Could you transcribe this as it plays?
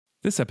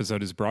This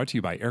episode is brought to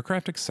you by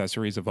Aircraft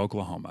Accessories of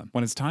Oklahoma.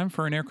 When it's time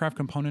for an aircraft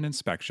component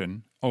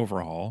inspection,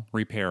 overhaul,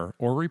 repair,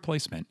 or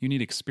replacement, you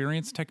need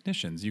experienced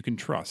technicians you can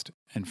trust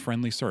and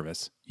friendly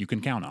service you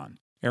can count on.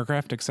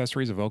 Aircraft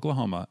Accessories of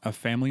Oklahoma, a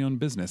family-owned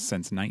business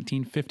since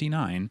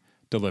 1959,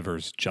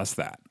 delivers just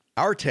that.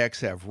 Our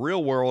techs have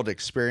real-world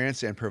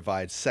experience and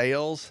provide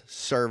sales,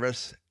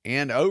 service,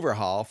 and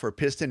overhaul for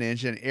piston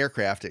engine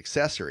aircraft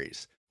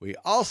accessories. We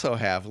also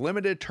have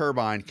limited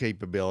turbine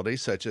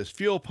capabilities such as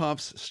fuel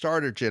pumps,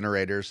 starter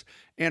generators,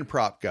 and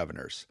prop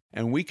governors.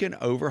 And we can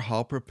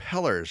overhaul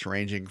propellers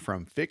ranging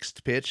from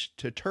fixed pitch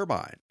to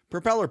turbine.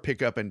 Propeller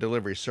pickup and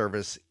delivery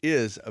service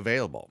is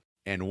available.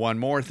 And one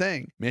more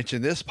thing,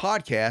 mention this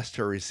podcast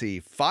to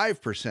receive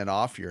 5%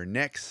 off your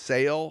next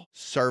sale,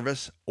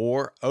 service,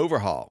 or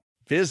overhaul.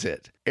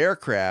 Visit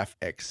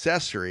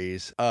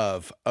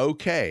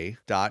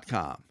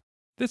aircraftaccessoriesofok.com.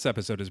 This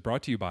episode is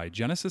brought to you by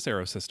Genesis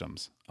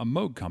Aerosystems, a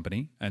Moog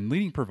company and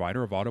leading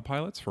provider of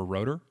autopilots for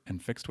rotor and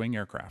fixed-wing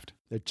aircraft.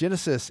 The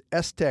Genesis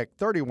S-Tech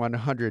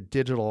 3100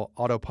 digital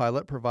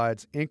autopilot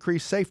provides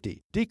increased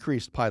safety,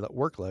 decreased pilot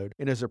workload,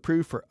 and is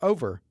approved for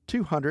over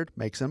 200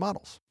 makes and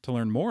models. To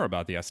learn more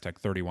about the S-Tech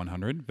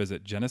 3100,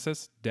 visit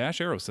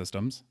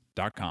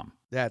genesis-aerosystems.com.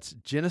 That's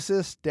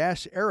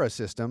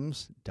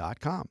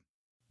genesis-aerosystems.com.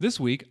 This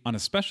week, on a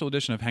special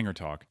edition of Hangar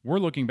Talk, we're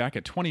looking back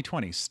at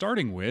 2020,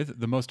 starting with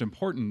the most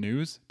important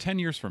news 10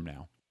 years from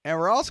now. And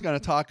we're also going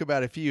to talk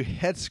about a few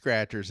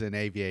head-scratchers in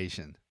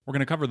aviation. We're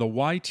going to cover the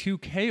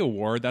Y2K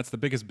award. That's the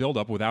biggest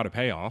buildup without a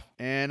payoff.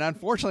 And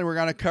unfortunately, we're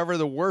going to cover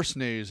the worst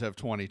news of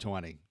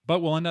 2020. But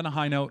we'll end on a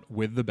high note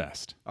with the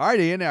best. All right,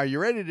 Ian, are you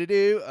ready to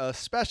do a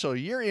special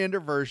year-ender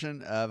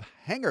version of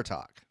Hangar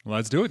Talk?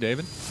 Let's do it,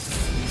 David.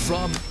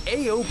 From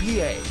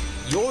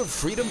AOPA, your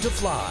freedom to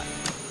fly.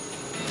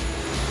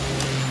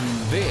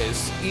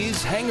 This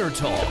is Hangar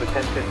Talk.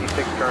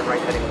 1056, turn right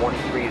heading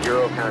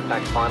 130,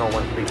 contact final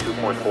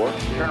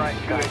 132.4. Turn right,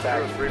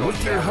 contact.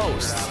 With your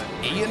hosts,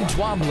 Ian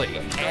Twombly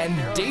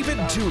and David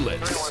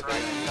Tulis.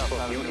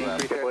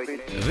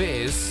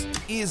 This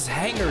is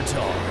Hangar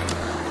Talk.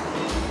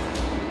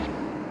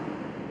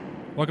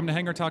 Welcome to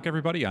Hangar Talk,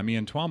 everybody. I'm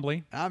Ian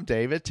Twombly. I'm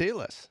David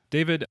Tulis.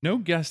 David, no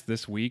guest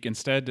this week.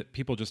 Instead,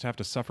 people just have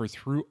to suffer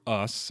through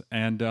us,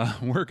 and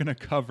we're going to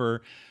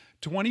cover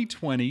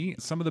 2020,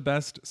 some of the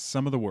best,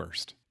 some of the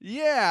worst.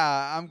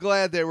 Yeah, I'm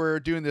glad that we're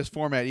doing this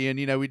format, Ian.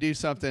 You know, we do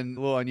something a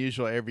little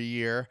unusual every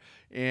year,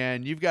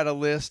 and you've got a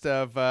list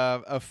of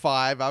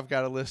five. I've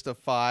got a list of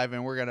five,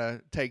 and we're going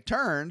to take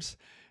turns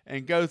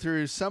and go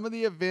through some of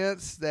the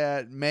events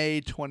that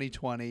made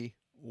 2020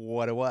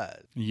 what it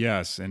was.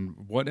 Yes, and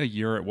what a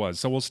year it was.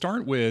 So we'll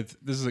start with,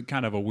 this is a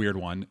kind of a weird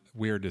one,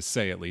 weird to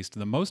say at least,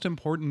 the most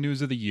important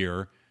news of the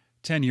year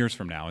 10 years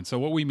from now. And so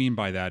what we mean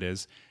by that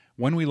is,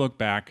 when we look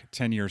back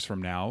 10 years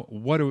from now,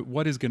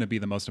 what is going to be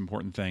the most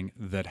important thing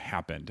that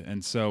happened?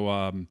 And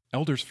so,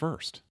 elders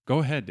first. Go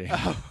ahead, Dave.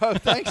 Oh,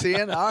 thanks,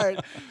 Ian. All right.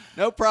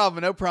 No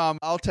problem.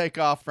 I'll take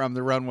off from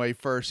the runway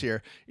first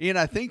here. Ian,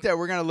 I think that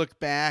we're going to look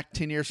back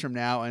 10 years from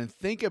now and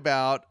think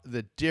about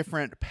the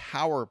different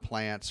power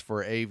plants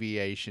for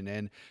aviation.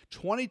 And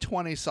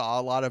 2020 saw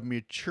a lot of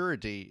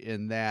maturity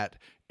in that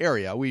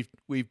area. We've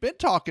been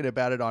talking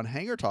about it on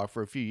Hangar Talk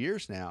for a few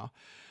years now.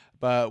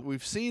 But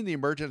we've seen the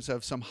emergence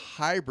of some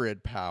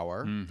hybrid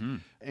power,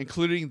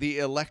 including the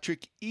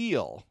electric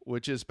eel,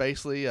 which is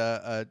basically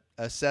a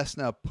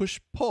Cessna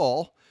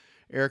push-pull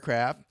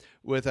aircraft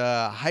with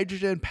a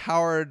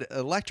hydrogen-powered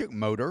electric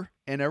motor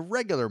and a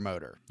regular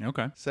motor.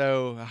 Okay.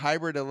 So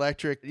hybrid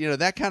electric,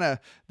 that kind of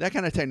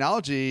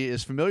technology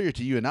is familiar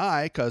to you and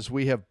I because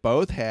we have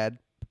both had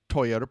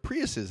Toyota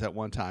Priuses at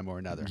one time or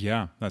another.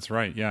 Yeah, that's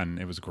right. Yeah, and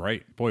it was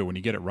great. Boy, when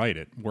you get it right,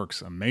 it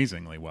works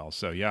amazingly well.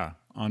 So yeah,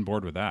 on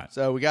board with that.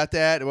 So we got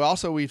that.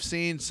 Also, we've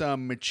seen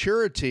some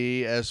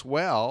maturity as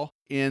well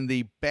in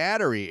the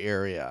battery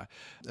area.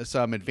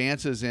 Some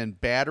advances in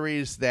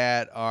batteries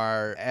that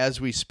are,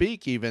 as we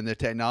speak even, the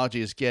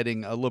technology is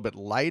getting a little bit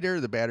lighter.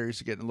 The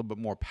batteries are getting a little bit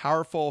more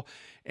powerful.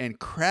 And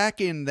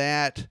cracking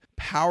that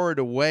power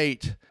to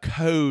weight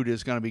code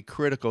is going to be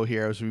critical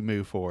here as we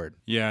move forward.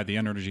 Yeah, the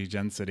energy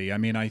density. I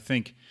mean, I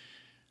think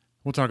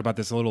we'll talk about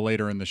this a little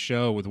later in the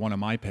show with one of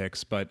my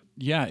picks, but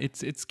yeah,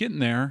 it's getting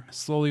there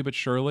slowly but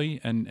surely.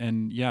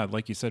 And yeah,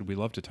 like you said, we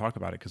love to talk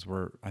about it because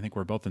I think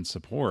we're both in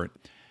support.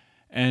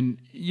 And,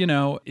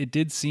 it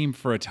did seem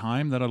for a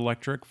time that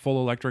full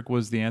electric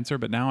was the answer,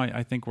 but now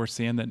I think we're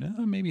seeing that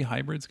maybe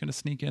hybrid's going to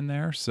sneak in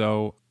there.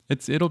 So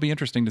it'll be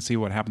interesting to see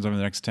what happens over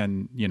the next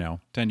 10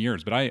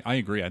 years. But I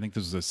agree. I think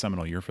this is a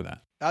seminal year for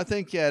that. I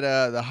think that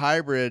the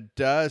hybrid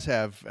does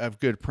have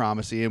good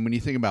promise. And when you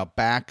think about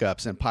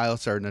backups, and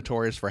pilots are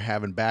notorious for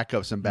having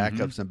backups and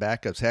backups and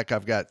backups. Heck,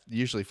 I've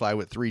usually fly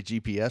with 3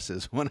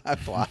 GPSs when I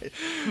fly.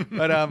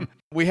 But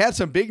we had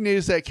some big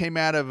news that came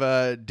out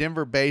of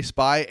Denver base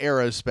by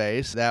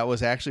Aerospace. That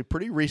was actually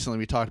pretty recently.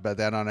 We talked about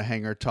that on a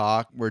Hangar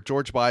Talk, where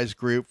George Bai's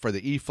group for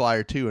the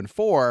E-Flyer 2 and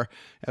 4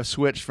 have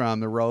switched from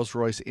the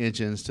Rolls-Royce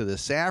engines to the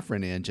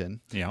Safran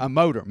engine. Yeah. A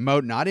motor,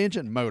 not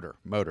engine, motor.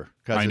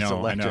 I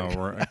know.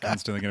 We're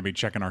constantly going to be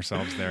checking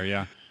ourselves there.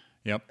 Yeah.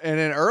 Yep. And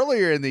then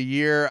earlier in the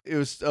year, it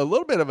was a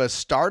little bit of a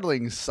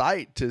startling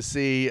sight to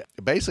see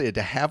basically a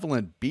de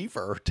Havilland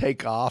Beaver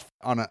take off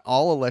on an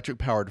all-electric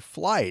powered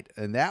flight.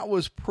 And that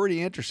was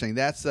pretty interesting.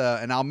 That's,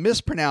 and I'll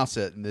mispronounce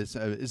it.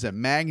 Is it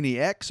Magni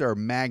X or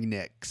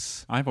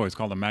Magnix? I've always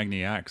called it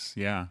Magni X.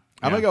 Yeah.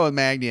 I'm going to go with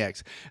Magni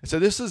X. So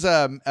this is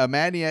a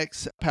Magni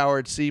X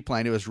powered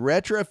seaplane. It was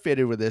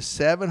retrofitted with a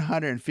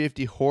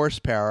 750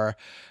 horsepower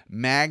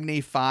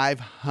Magni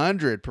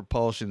 500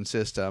 propulsion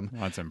system.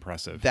 Well, that's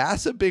impressive.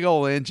 That's a big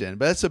old engine,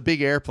 but it's a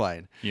big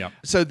airplane. Yep.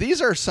 So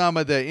these are some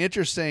of the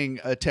interesting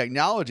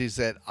technologies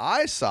that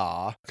I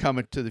saw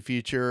coming to the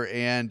future.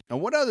 And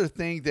one other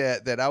thing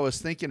that I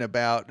was thinking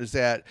about is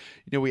that,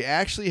 we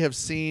actually have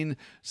seen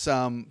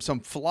some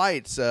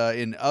flights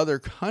in other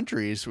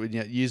countries with,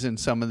 using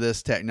some of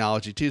this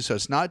technology too. So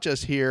it's not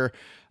just here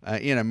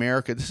in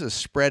America. This is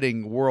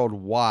spreading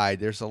worldwide.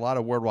 There's a lot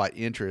of worldwide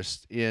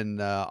interest in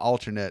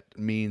alternate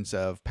means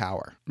of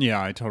power.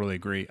 Yeah, I totally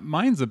agree.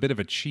 Mine's a bit of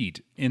a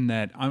cheat in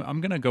that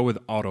I'm going to go with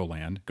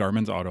Autoland,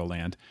 Garmin's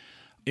Autoland.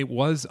 It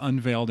was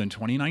unveiled in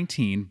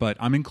 2019, but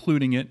I'm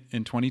including it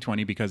in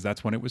 2020 because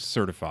that's when it was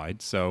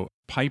certified. So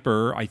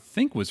Piper, I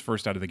think, was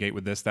first out of the gate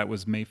with this. That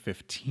was May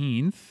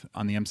 15th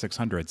on the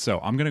M600. So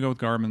I'm going to go with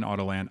Garmin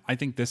Autoland. I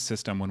think this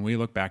system, when we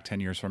look back 10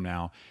 years from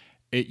now,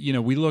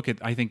 we look at,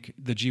 I think,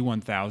 the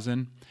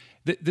G1000.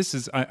 This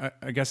is, I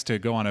guess, to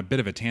go on a bit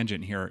of a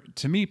tangent here.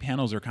 To me,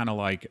 panels are kind of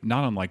like,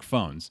 not unlike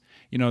phones.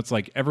 It's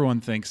like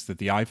everyone thinks that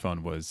the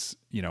iPhone was,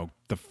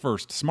 the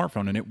first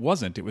smartphone, and it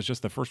wasn't. It was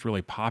just the first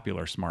really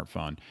popular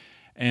smartphone.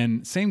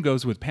 And same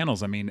goes with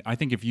panels. I mean, I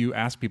think if you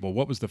ask people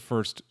what was the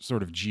first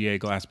sort of GA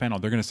glass panel,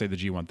 they're going to say the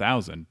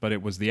G1000, but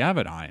it was the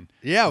Avidyne.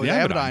 Yeah, the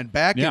Avidyne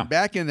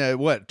back in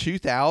the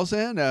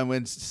 2000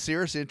 when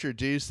Cirrus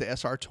introduced the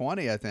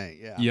SR20, I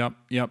think. Yeah.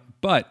 Yep.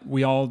 But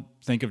we all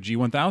think of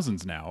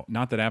G1000s now.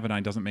 Not that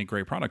Avidyne doesn't make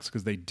great products,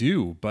 because they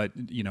do, but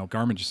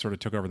Garmin just sort of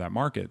took over that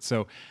market.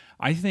 So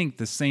I think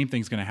the same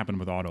thing's going to happen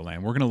with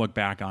Autoland. We're going to look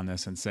back on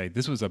this and say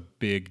this was a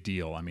big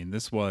deal. I mean,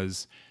 this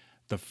was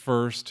the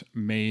first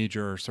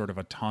major sort of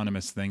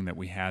autonomous thing that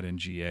we had in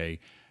GA.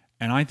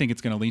 And I think it's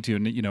going to lead to,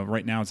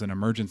 right now it's an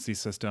emergency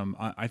system.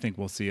 I think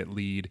we'll see it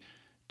lead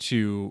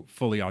to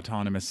fully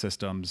autonomous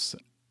systems.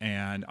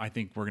 And I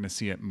think we're going to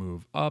see it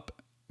move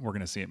up. We're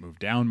going to see it move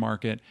down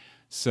market.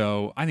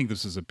 So I think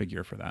this is a big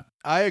year for that.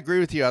 I agree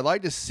with you. I'd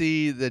like to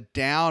see the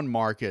down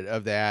market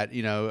of that,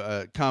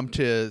 come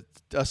to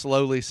us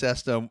lowly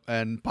Cessna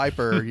and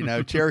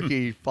Piper,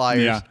 Cherokee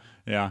flyers.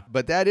 Yeah.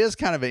 But that is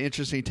kind of an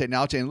interesting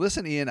technology. And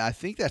listen, Ian, I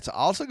think that's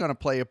also going to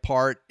play a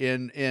part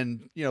in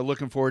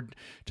looking forward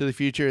to the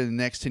future in the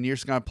next 10 years.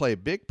 It's going to play a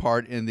big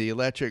part in the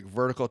electric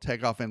vertical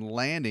takeoff and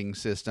landing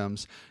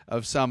systems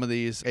of some of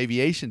these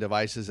aviation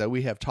devices that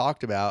we have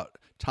talked about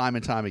time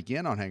and time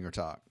again on Hangar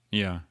Talk.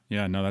 Yeah.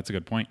 No, that's a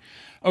good point.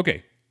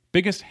 Okay.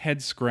 Biggest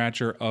head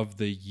scratcher of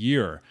the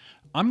year.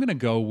 I'm going to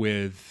go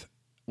with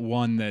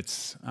one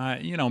that's,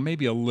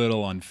 maybe a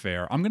little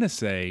unfair. I'm going to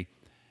say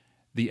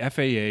the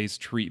FAA's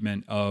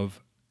treatment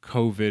of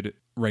COVID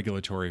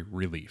regulatory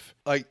relief.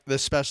 Like the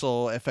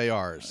special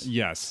FARs.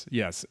 Yes.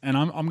 And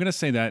I'm going to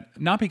say that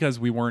not because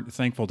we weren't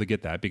thankful to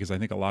get that, because I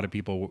think a lot of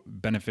people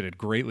benefited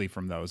greatly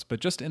from those, but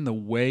just in the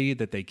way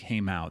that they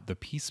came out, the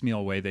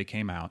piecemeal way they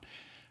came out,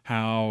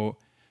 how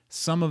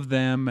some of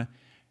them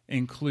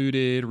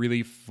included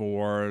relief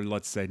for,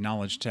 let's say,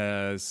 knowledge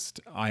test,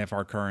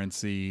 IFR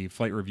currency,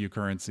 flight review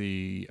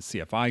currency,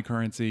 CFI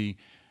currency.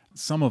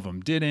 Some of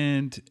them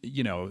didn't.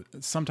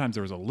 Sometimes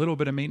there was a little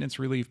bit of maintenance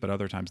relief, but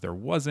other times there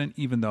wasn't,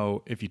 even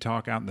though if you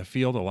talk out in the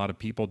field, a lot of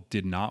people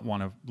did not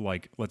want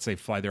to, let's say,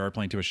 fly their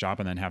airplane to a shop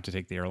and then have to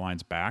take the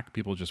airlines back.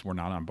 People just were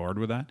not on board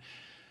with that.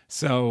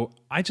 So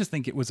I just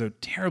think it was a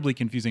terribly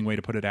confusing way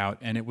to put it out.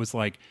 And it was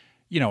like,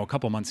 a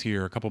couple months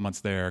here, a couple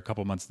months there, a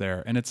couple months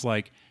there. And it's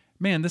like,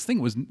 man, this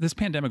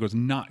pandemic was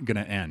not going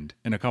to end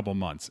in a couple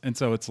months. And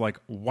so it's like,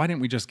 why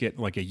didn't we just get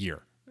like a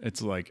year?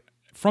 It's like,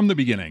 from the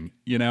beginning,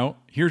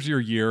 here's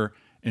your year,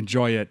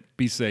 enjoy it,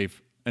 be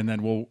safe, and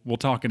then we'll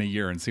talk in a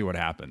year and see what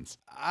happens.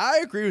 I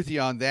agree with you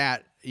on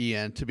that,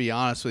 Ian, to be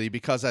honest with you,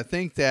 because I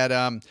think that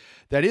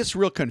that is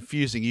real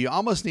confusing. You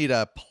almost need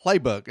a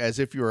playbook, as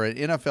if you were an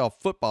NFL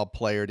football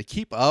player, to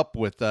keep up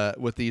with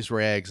these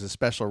regs, the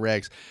special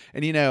regs.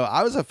 And,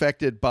 I was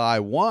affected by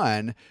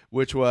one,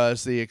 which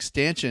was the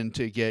extension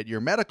to get your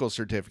medical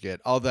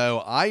certificate, although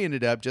I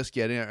ended up just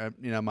getting,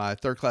 my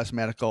third-class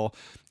medical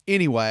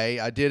anyway.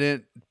 I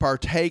didn't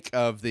partake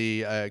of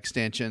the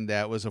extension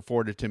that was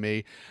afforded to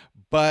me,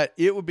 but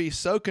it would be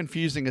so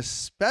confusing,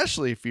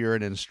 especially if you're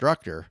an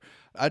instructor.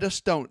 I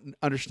just don't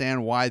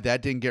understand why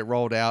that didn't get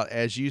rolled out,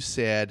 as you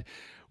said,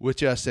 with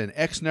just an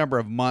X number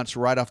of months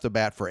right off the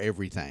bat for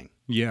everything.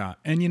 Yeah.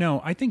 And,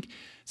 I think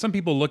some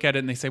people look at it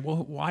and they say, well,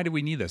 why do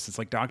we need this? It's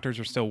like doctors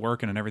are still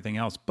working and everything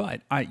else.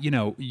 But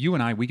you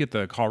and I, we get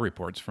the call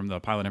reports from the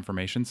Pilot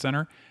Information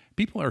Center.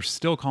 People are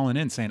still calling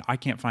in saying, I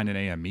can't find an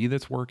AME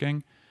that's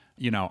working.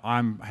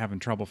 I'm having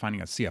trouble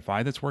finding a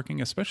CFI that's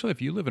working, especially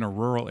if you live in a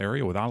rural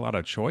area without a lot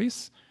of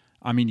choice.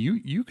 I mean,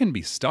 you can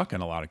be stuck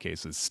in a lot of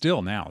cases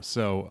still now.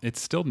 So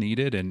it's still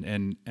needed,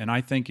 and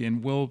I think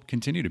and will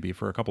continue to be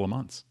for a couple of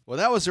months. Well,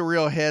 that was a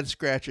real head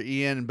scratcher,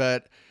 Ian,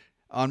 but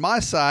on my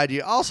side,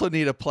 you also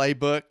need a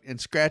playbook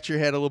and scratch your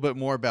head a little bit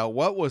more about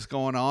what was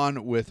going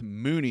on with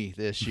Mooney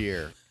this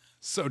year.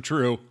 So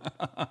true.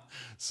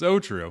 So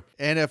true.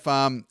 And if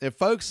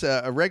folks,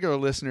 regular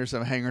listeners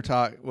of Hangar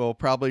Talk will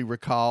probably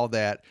recall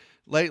that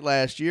late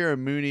last year,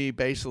 Mooney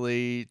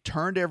basically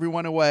turned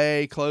everyone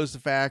away, closed the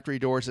factory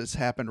doors. This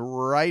happened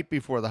right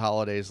before the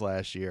holidays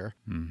last year.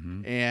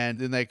 Mm-hmm. And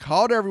then they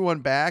called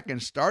everyone back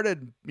and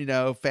started,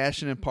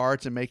 fashioning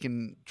parts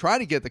and trying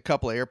to get the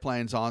couple of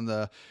airplanes on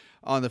the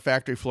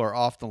factory floor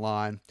off the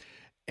line,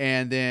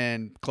 and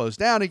then closed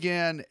down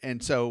again.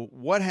 And so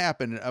what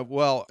happened?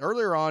 Well,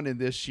 earlier on in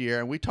this year,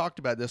 and we talked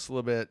about this a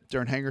little bit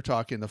during Hangar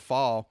Talk in the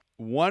fall,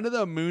 one of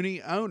the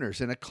Mooney owners,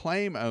 an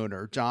Acclaim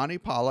owner, Johnny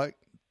Pollock,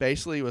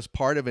 basically was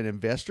part of an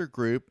investor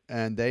group,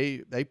 and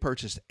they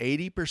purchased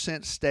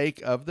 80%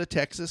 stake of the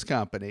Texas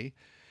company.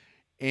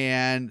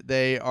 And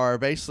they are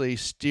basically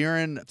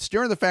steering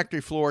the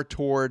factory floor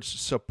towards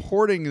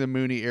supporting the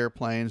Mooney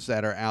airplanes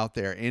that are out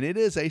there. And it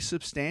is a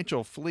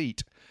substantial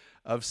fleet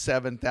of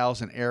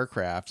 7,000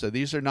 aircraft. So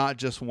these are not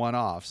just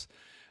one-offs.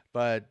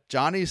 But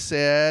Johnny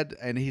said,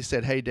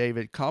 hey,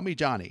 David, call me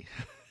Johnny.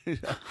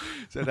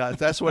 So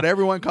that's what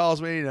everyone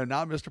calls me,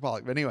 not Mr.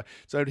 Pollock. But anyway,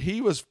 so he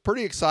was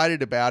pretty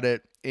excited about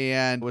it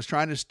and was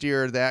trying to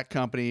steer that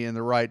company in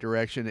the right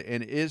direction.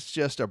 And it's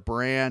just a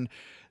brand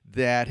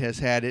that has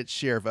had its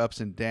share of ups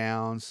and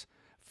downs.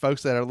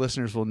 Folks that are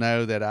listeners will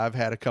know that I've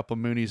had a couple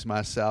Moonies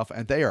myself,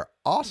 and they are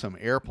awesome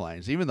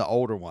airplanes, even the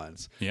older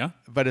ones. Yeah.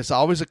 But it's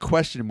always a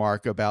question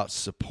mark about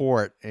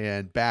support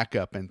and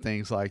backup and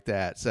things like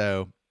that.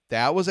 So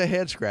that was a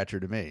head scratcher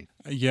to me.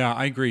 Yeah,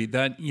 I agree.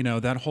 That,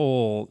 that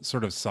whole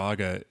sort of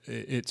saga,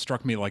 it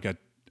struck me like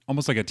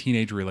almost like a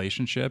teenage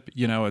relationship.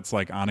 It's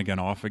like on again,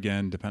 off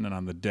again, depending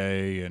on the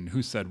day and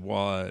who said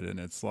what. And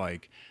it's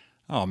like,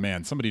 oh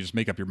man, somebody just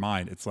make up your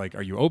mind. It's like,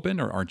 are you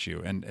open or aren't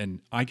you?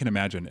 And I can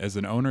imagine as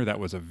an owner, that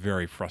was a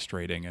very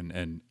frustrating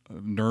and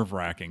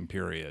nerve-wracking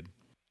period.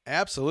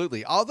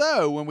 Absolutely.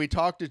 Although when we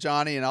talked to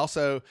Johnny and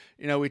also,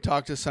 we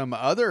talked to some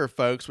other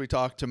folks, we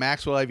talked to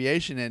Maxwell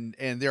Aviation,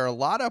 and there are a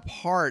lot of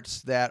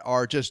parts that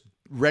are just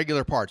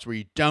regular parts where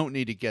you don't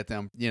need to get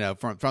them,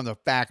 from the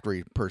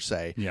factory per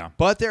se. Yeah.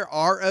 But there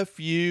are a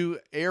few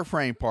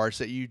airframe parts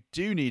that you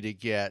do need to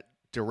get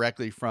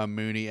directly from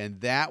Mooney,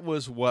 and that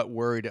was what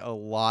worried a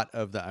lot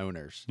of the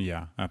owners.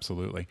 Yeah,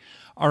 absolutely.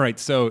 All right,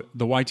 so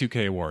the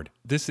Y2K award.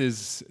 This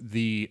is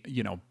the,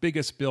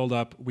 biggest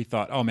buildup. We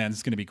thought, oh man, this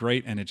is going to be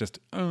great, and it just,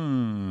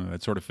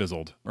 it sort of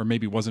fizzled, or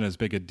maybe wasn't as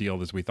big a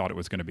deal as we thought it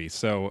was going to be.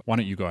 So why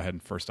don't you go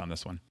ahead first on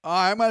this one?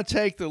 I'm going to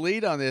take the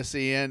lead on this,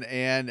 Ian,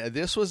 and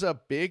this was a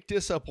big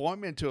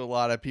disappointment to a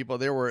lot of people.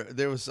 There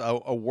was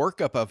a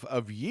workup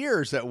of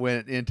years that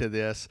went into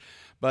this.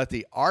 But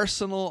the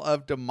Arsenal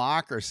of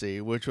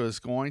Democracy, which was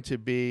going to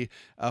be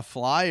a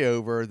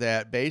flyover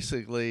that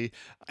basically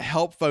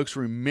helped folks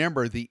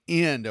remember the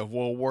end of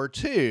World War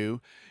II,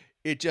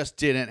 it just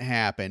didn't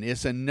happen.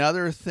 It's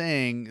another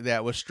thing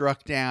that was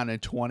struck down in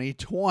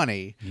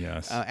 2020.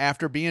 Yes.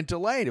 After being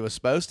delayed. It was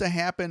supposed to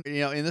happen,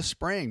 in the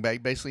spring,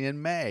 basically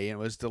in May,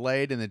 and it was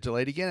delayed and then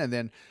delayed again. And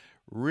then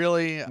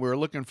really, we were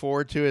looking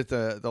forward to it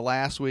the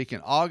last week in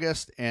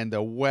August, and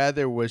the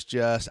weather was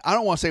just, I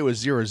don't want to say it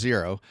was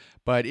 0-0,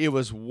 but it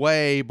was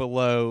way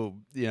below,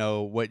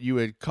 what you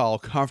would call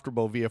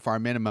comfortable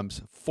VFR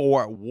minimums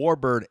for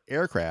Warbird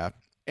aircraft.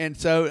 And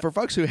so for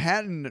folks who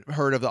hadn't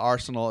heard of the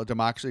Arsenal of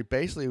Democracy,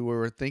 basically we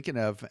were thinking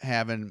of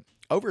having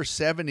over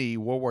 70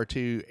 World War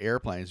II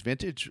airplanes,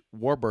 vintage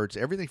Warbirds,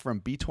 everything from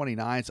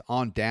B-29s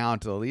on down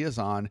to the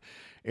Liaison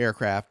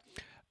aircraft,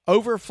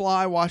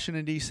 overfly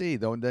Washington, D.C.,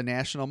 the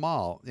National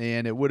Mall.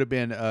 And it would have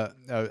been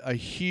a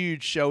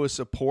huge show of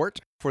support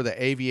for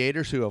the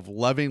aviators who have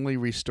lovingly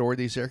restored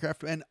these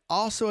aircraft, and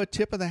also a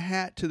tip of the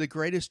hat to the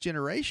greatest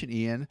generation,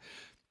 Ian.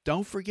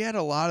 Don't forget,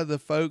 a lot of the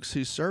folks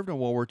who served in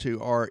World War II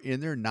are in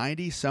their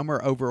 90s, some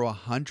are over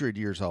 100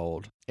 years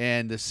old.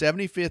 And the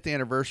 75th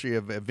anniversary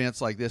of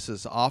events like this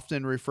is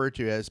often referred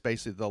to as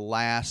basically the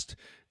last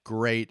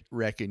great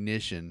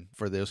recognition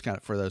for those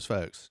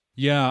folks.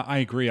 Yeah, I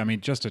agree. I mean,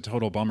 just a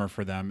total bummer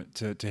for them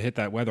to hit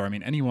that weather. I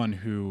mean, anyone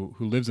who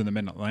lives in the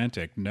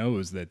Mid-Atlantic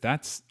knows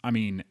that's,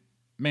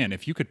 man,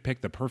 if you could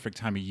pick the perfect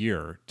time of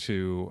year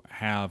to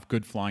have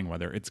good flying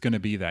weather, it's going to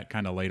be that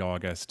kind of late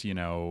August,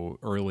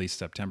 early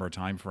September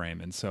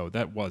timeframe. And so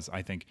that was,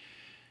 I think,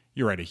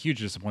 you're right, a huge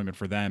disappointment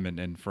for them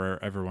and for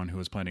everyone who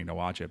was planning to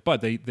watch it.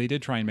 But they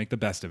did try and make the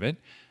best of it.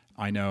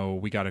 I know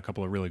we got a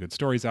couple of really good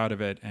stories out of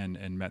it and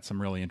met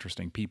some really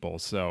interesting people.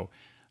 So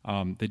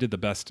they did the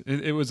best.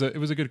 It was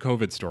a good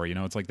COVID story.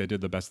 It's like they did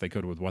the best they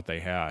could with what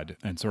they had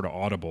and sort of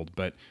audibled.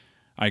 But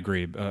I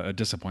agree, a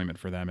disappointment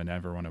for them and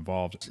everyone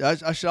involved.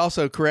 I should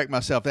also correct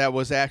myself. It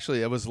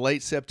was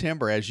late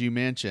September, as you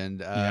mentioned,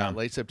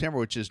 late September,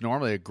 which is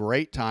normally a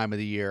great time of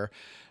the year.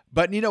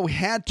 But, we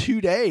had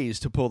 2 days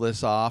to pull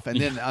this off. And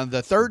then on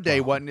the third day,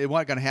 it wasn't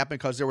going to happen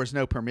because there was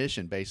no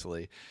permission,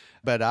 basically.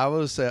 But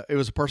it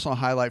was a personal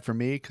highlight for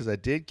me because I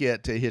did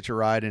get to hitch a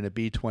ride in a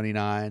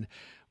B-29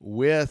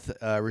 with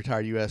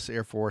retired U.S.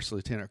 Air Force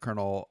Lieutenant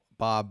Colonel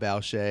Bob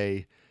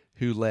Boucher,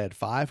 who led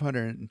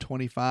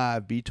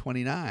 525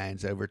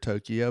 B-29s over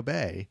Tokyo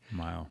Bay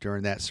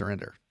during that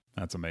surrender.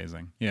 That's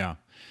amazing. Yeah.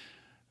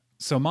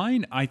 So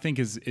mine, I think,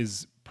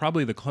 is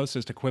probably the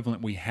closest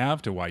equivalent we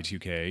have to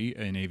Y2K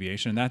in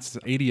aviation, and that's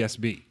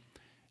ADS-B.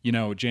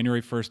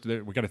 January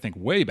 1st, we got to think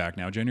way back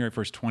now. January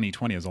 1st,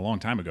 2020 is a long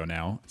time ago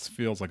now. It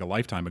feels like a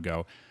lifetime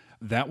ago.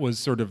 That was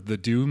sort of the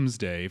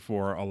doomsday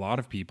for a lot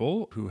of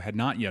people who had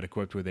not yet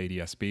equipped with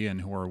ADS-B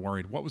and who were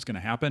worried what was going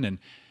to happen. And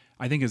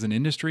I think as an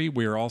industry,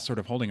 we're all sort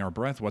of holding our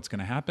breath, what's going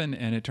to happen?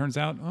 And it turns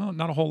out,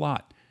 not a whole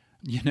lot.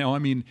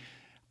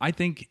 I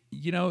think,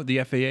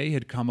 the FAA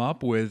had come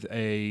up with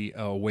a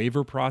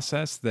waiver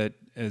process that,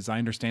 as I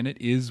understand it,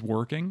 is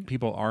working.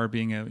 People are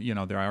they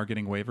are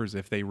getting waivers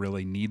if they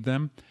really need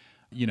them.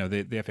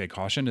 The FAA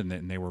cautioned,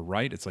 and they were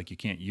right. It's like you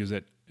can't use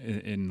it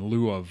in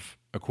lieu of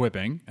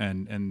equipping,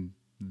 and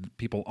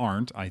people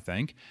aren't, I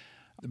think.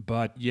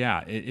 But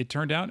yeah, it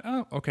turned out,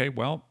 okay,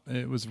 well,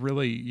 it was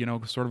really,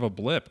 sort of a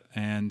blip.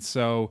 And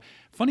so,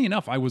 funny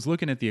enough, I was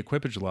looking at the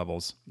equipage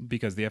levels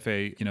because the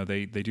FAA,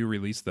 they do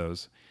release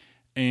those.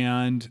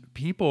 And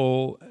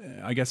people,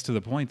 I guess to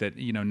the point that,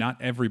 not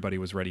everybody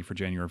was ready for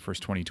January 1st,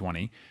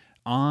 2020.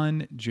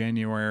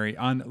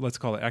 Let's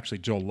call it actually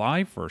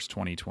July 1st,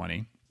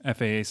 2020,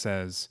 FAA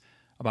says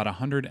about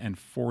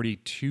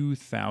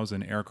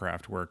 142,000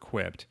 aircraft were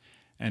equipped.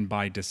 And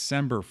by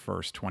December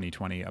 1st,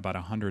 2020, about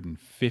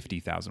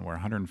 150,000 were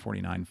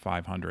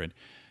 149,500.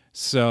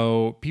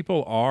 So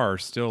people are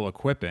still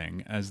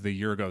equipping as the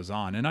year goes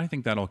on. And I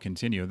think that'll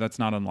continue. That's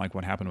not unlike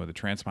what happened with the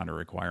transponder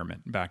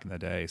requirement back in the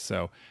day.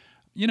 So,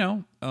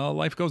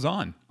 life goes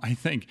on. I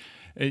think,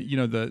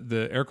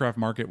 the aircraft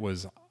market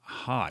was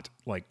hot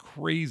like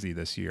crazy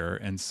this year.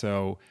 And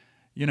so,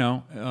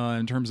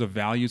 in terms of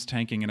values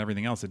tanking and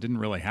everything else, it didn't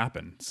really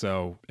happen.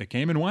 So it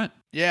came and went.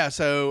 Yeah.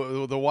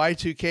 So the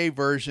Y2K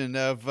version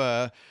of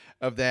that,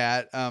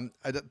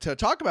 to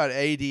talk about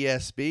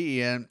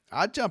ADS-B, and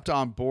I jumped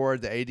on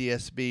board the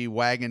ADS-B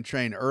wagon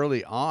train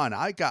early on.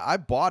 I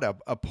bought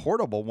a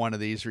portable one of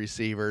these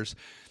receivers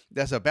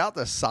that's about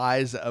the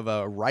size of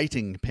a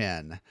writing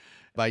pen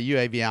by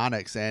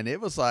UAvionics, and it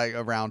was like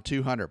around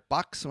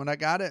 $200 when I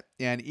got it.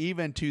 And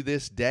even to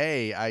this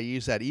day, I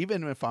use that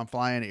even if I'm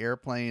flying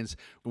airplanes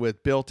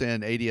with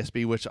built-in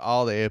ADS-B, which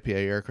all the AOPA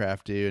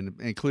aircraft do, and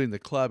including the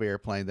club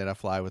airplane that I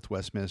fly with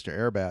Westminster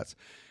Airbats.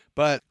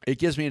 But it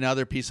gives me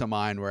another peace of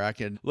mind where I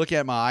can look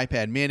at my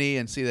iPad mini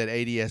and see that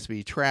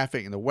ADS-B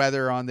traffic and the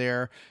weather on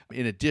there,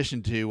 in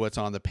addition to what's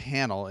on the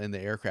panel in the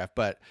aircraft.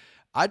 But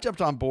I jumped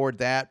on board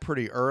that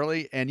pretty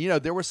early, and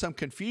there was some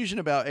confusion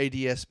about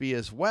ADS-B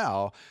as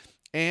well,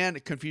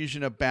 and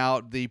confusion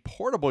about the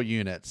portable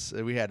units.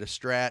 We had a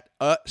Strat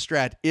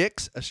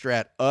X, a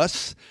Strat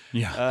Us,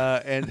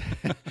 and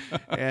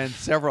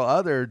several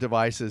other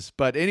devices.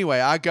 But anyway,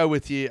 I'll go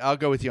with you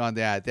on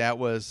that. That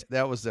was the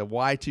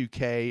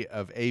Y2K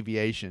of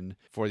aviation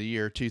for the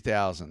year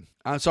 2000.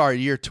 I'm sorry,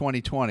 year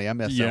 2020. I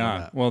messed that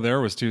one up. Well,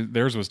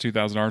 theirs was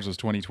 2000, ours was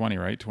 2020,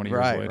 right? 20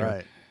 years later.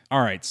 Right.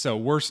 All right, so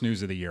worst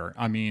news of the year.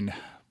 I mean,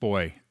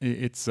 boy,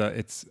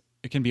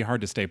 it can be hard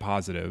to stay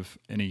positive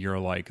in a year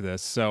like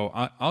this. So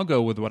I'll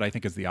go with what I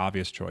think is the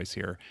obvious choice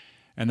here,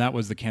 and that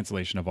was the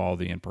cancellation of all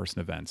the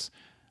in-person events.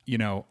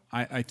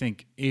 I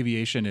think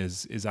aviation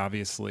is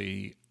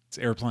obviously, it's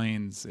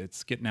airplanes,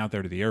 it's getting out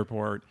there to the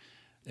airport,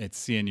 it's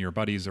seeing your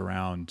buddies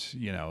around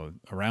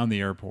the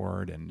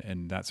airport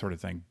and that sort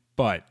of thing.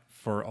 But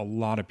for a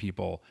lot of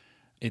people,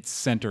 it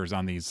centers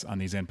on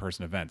these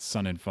in-person events,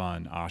 Sun and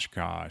Fun,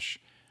 Oshkosh,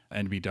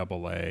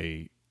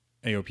 NBAA,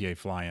 AOPA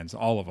fly-ins,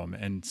 all of them.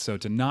 And so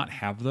to not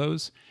have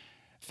those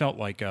felt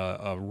like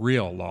a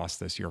real loss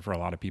this year for a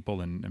lot of people,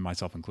 and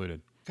myself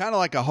included. Kind of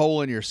like a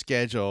hole in your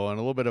schedule and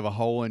a little bit of a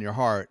hole in your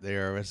heart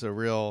there. It's a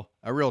real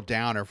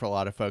downer for a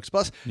lot of folks.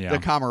 Plus the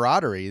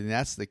camaraderie, and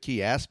that's the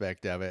key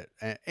aspect of it.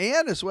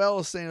 And as well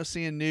as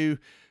seeing new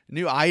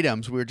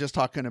items. We were just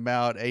talking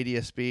about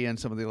ADS-B and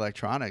some of the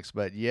electronics,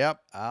 but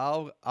yep,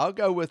 I'll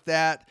go with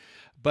that.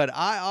 But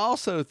I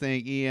also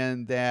think,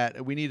 Ian,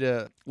 that we need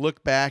to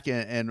look back,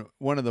 and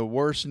one of the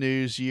worst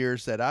news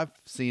years that I've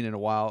seen in a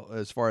while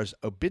as far as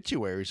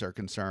obituaries are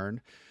concerned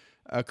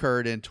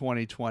occurred in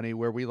 2020,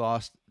 where we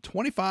lost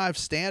 25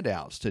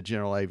 standouts to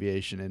general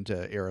aviation into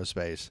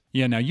aerospace.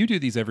 Yeah, now you do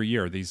these every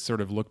year, these sort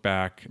of look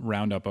back,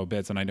 round up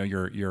obits, and I know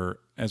you're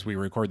as we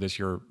record this,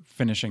 you're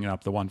finishing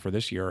up the one for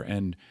this year,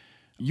 and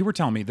you were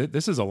telling me that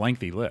this is a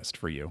lengthy list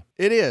for you.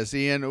 It is,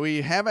 Ian.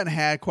 We haven't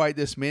had quite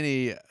this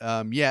many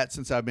yet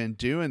since I've been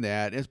doing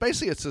that.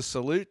 It's a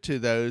salute to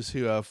those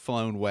who have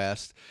flown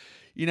west.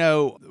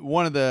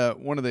 One of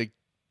the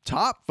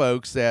top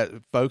folks that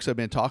folks have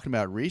been talking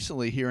about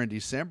recently here in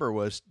December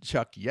was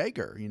Chuck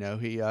Yeager.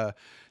 He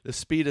the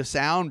speed of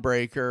sound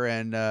breaker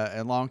and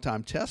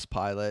longtime test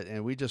pilot,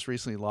 and we just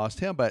recently lost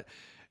him. But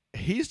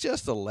he's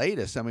just the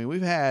latest. I mean,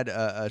 we've had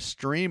a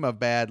stream of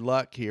bad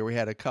luck here. We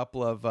had a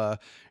couple of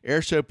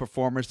air show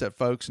performers that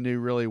folks knew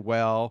really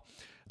well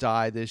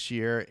die this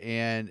year,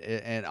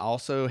 and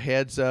also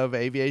heads of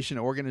aviation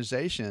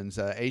organizations.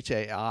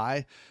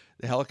 HAI,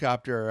 the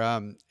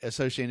Helicopter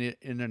Association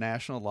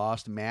International,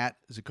 lost Matt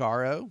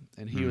Zuccaro,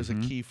 and he was a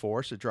key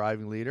force, a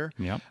driving leader.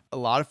 Yep. A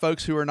lot of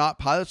folks who are not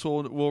pilots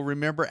will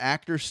remember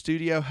actor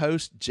studio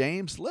host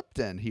James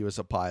Lipton. He was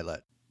a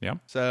pilot. Yeah.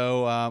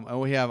 So and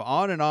we have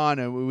on,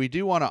 and we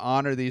do want to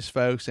honor these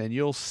folks, and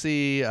you'll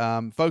see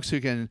folks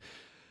who can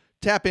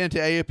tap into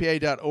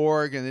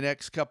AOPA.org in the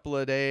next couple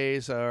of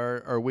days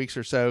or weeks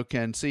or so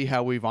can see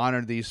how we've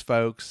honored these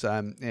folks,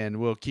 and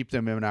we'll keep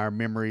them in our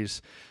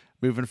memories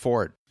moving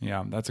forward.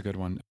 Yeah, that's a good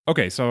one.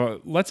 Okay,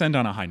 so let's end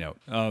on a high note.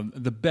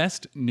 The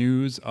best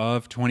news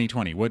of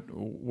 2020. What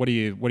do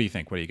you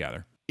think? What do you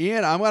gather?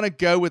 Ian, I'm going to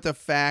go with the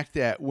fact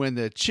that when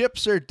the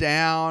chips are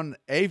down,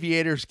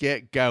 aviators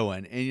get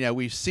going. And,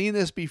 we've seen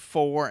this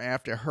before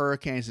after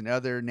hurricanes and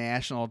other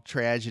national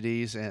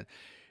tragedies and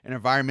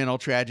environmental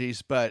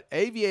tragedies, but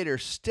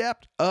aviators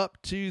stepped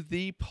up to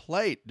the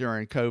plate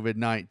during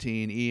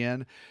COVID-19,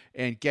 Ian,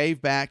 and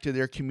gave back to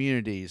their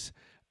communities.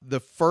 The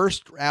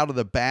first out of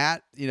the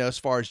bat, as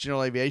far as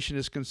general aviation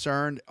is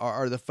concerned,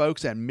 are the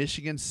folks at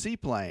Michigan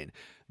Seaplane.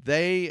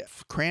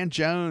 Cran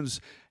Jones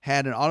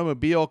had an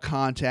automobile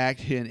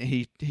contact, and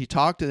he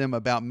talked to them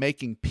about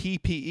making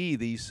PPE,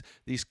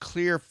 these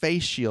clear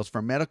face shields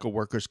for medical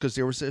workers, because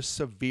there was a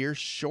severe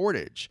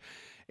shortage.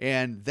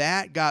 And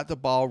that got the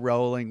ball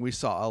rolling. We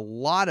saw a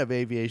lot of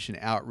aviation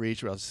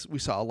outreach. We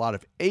saw a lot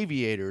of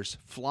aviators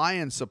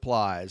flying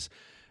supplies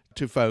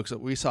to folks.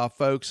 We saw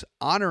folks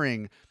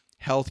honoring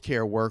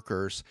healthcare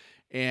workers,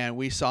 and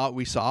we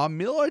saw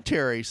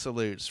military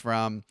salutes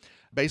from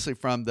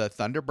the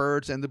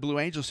Thunderbirds and the Blue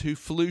Angels, who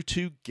flew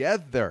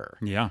together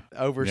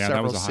over several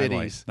that was a cities.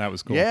 Highlight. That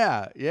was cool.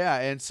 Yeah.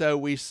 And so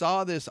we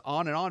saw this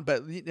on and on.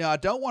 But I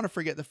don't want to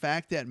forget the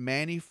fact that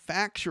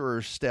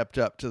manufacturers stepped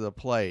up to the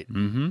plate.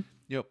 Mm-hmm.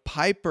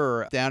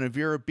 Piper down in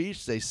Vero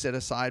Beach, they set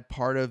aside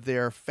part of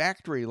their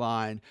factory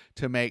line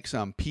to make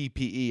some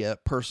PPE,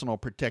 personal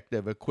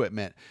protective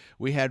equipment.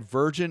 We had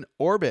Virgin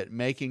Orbit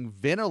making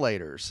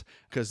ventilators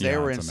because they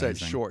were in such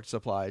short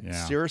supply.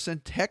 Yeah. Cirrus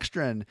and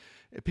Textron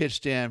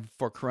pitched in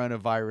for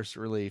coronavirus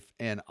relief,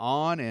 and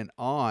on and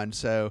on.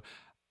 So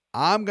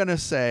I'm going to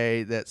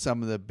say that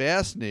some of the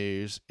best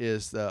news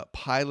is the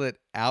pilot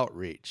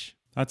outreach.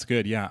 That's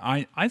good. Yeah.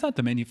 I thought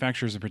the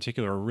manufacturers in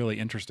particular are really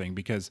interesting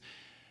because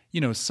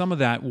some of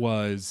that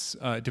was,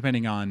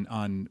 depending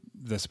on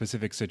the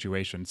specific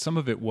situation, some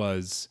of it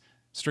was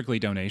strictly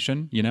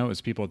donation, it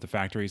was people at the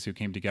factories who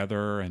came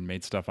together and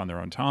made stuff on their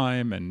own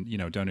time and,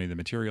 donated the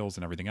materials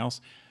and everything else.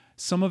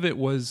 Some of it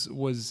was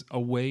a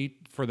way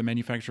for the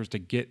manufacturers to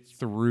get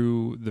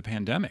through the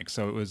pandemic.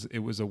 So it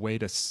was a way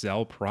to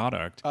sell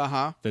product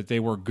that they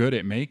were good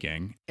at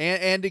making,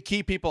 and to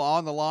keep people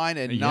on the line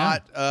and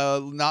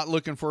not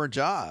looking for a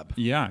job.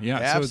 Yeah,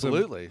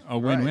 absolutely, so a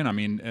win-win. Right. I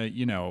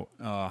mean,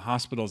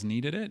 hospitals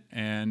needed it,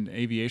 and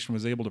aviation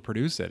was able to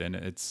produce it, and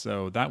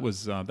that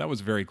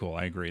was very cool.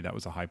 I agree, that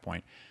was a high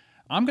point.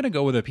 I'm going to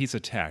go with a piece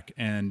of tech,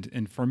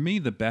 and for me,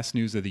 the best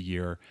news of the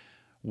year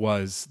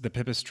was the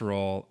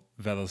Pipistrel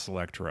Velis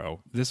Electro.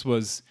 This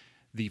was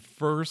the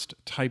first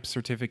type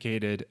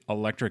certificated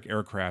electric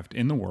aircraft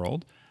in the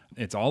world.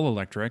 It's all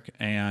electric,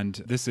 and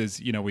this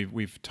is,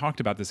 we've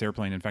talked about this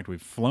airplane. In fact,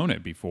 we've flown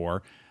it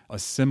before, a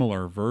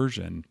similar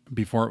version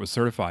before it was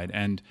certified.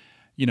 And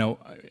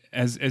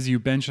as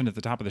you mentioned at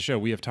the top of the show,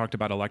 we have talked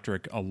about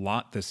electric a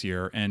lot this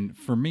year, and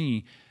for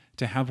me,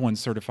 to have one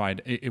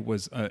certified, it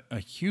was a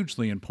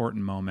hugely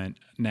important moment.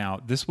 Now,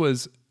 this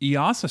was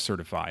EASA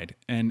certified,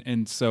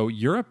 and so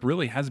Europe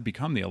really has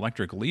become the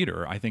electric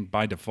leader, I think,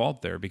 by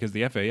default there, because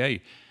the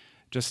FAA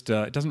just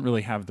doesn't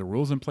really have the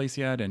rules in place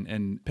yet,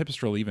 and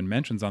Pipistrel even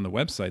mentions on the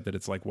website that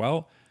it's like,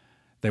 well,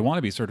 they want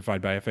to be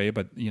certified by FAA,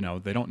 but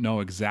they don't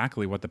know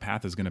exactly what the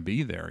path is going to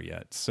be there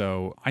yet.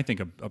 So I think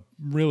a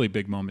really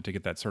big moment to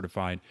get that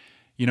certified.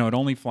 It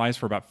only flies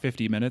for about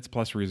 50 minutes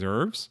plus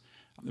reserves,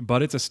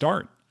 but it's a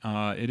start.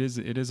 It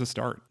is a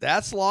start.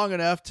 That's long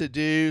enough to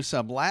do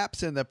some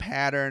laps in the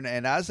pattern.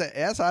 And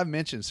as I've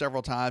mentioned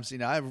several times,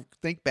 I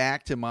think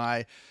back to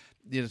my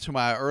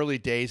early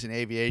days in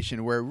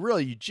aviation, where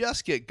really you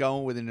just get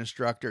going with an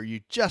instructor. You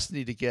just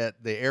need to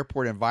get the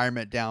airport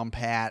environment down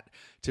pat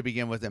to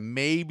begin with, and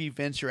maybe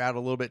venture out a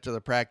little bit to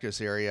the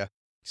practice area.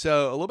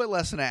 So a little bit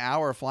less than an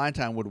hour of flying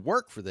time would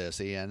work for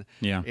this, Ian.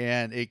 Yeah.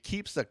 And it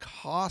keeps the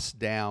cost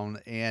down,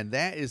 and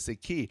that is the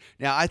key.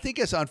 Now, I think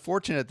it's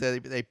unfortunate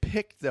that they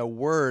picked the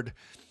word,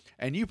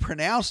 and you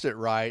pronounced it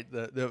right,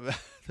 the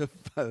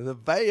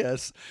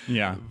Velis.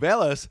 Yeah.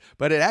 Velis,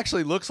 but it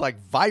actually looks like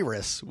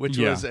virus, which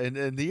was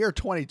in the year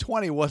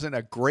 2020 wasn't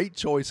a great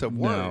choice of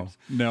words.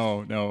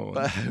 No,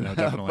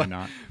 definitely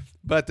not.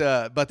 But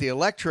the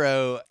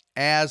Electro,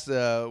 as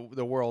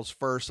the world's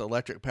first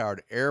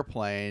electric-powered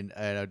airplane,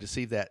 to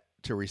see that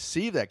to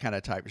receive that kind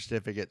of type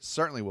certificate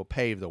certainly will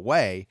pave the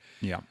way.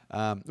 Yeah.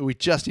 We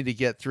just need to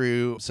get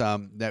through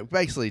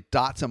basically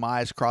dot some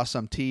I's, cross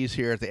some T's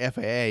here at the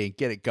FAA and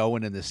get it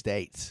going in the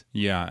States.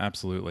 Yeah,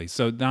 absolutely.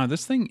 So now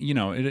this thing,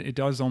 it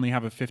does only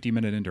have a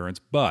 50-minute endurance,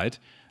 but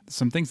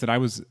some things that I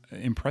was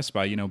impressed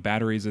by,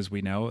 batteries, as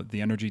we know,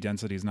 the energy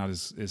density is not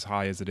as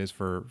high as it is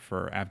for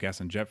avgas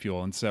and jet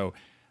fuel. And so I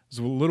was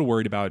a little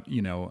worried about,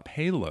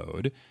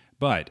 payload,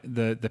 but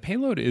the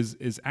payload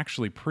is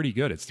actually pretty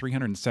good. It's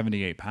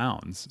 378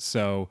 pounds.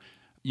 So,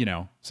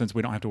 since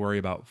we don't have to worry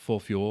about full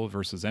fuel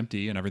versus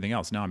empty and everything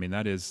else. No, I mean,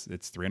 it's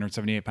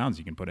 378 pounds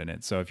you can put in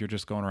it. So if you're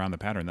just going around the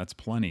pattern, that's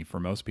plenty for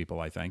most people,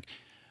 I think.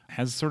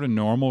 Has sort of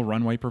normal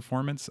runway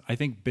performance. I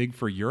think big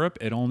for Europe,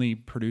 it only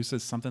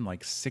produces something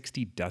like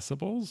 60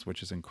 decibels,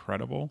 which is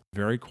incredible.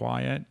 Very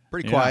quiet.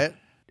 Pretty quiet.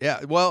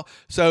 Yeah. Well,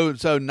 so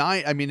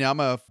I'm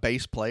a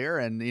bass player,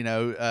 and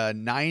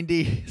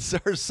 90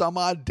 or some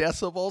odd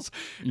decibels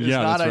is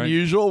not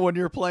unusual when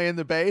you're playing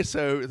the bass.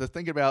 So the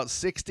thinking about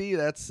 60,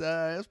 that's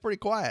pretty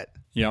quiet.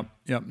 Yep.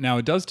 Now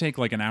it does take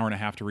like an hour and a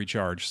half to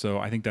recharge, so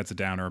I think that's a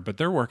downer. But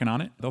they're working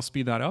on it. They'll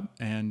speed that up,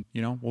 and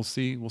we'll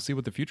see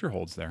what the future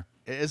holds there.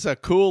 It's a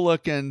cool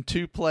looking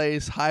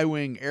 2-place high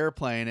wing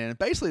airplane, and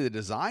basically the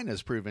design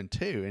is proven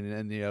too. And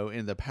in the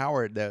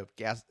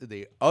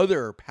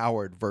other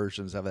powered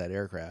versions of that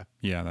aircraft.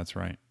 Yeah, that's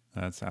right.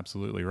 That's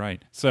absolutely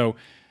right. So,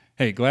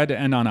 hey, glad to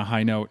end on a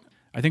high note.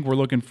 I think we're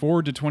looking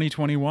forward to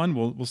 2021.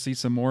 We'll see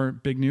some more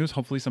big news,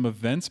 hopefully some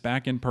events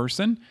back in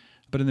person.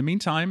 But in the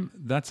meantime,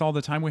 that's all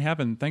the time we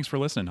have, and thanks for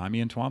listening. I'm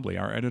Ian Twombly.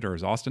 Our editor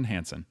is Austin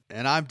Hanson.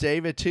 And I'm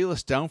David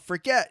Tulis. Don't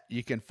forget,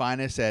 you can find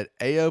us at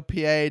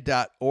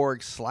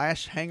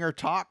aopa.org/Hangar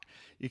Talk.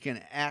 You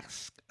can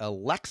ask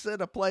Alexa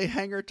to play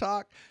Hangar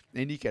Talk,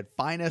 and you can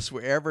find us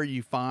wherever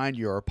you find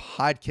your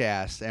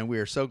podcasts. And we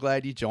are so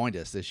glad you joined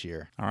us this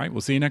year. All right,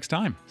 we'll see you next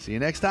time. See you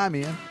next time,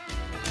 Ian.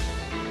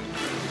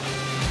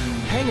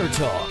 Hangar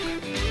Talk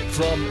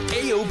from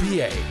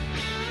AOPA,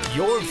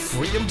 your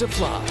freedom to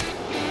fly.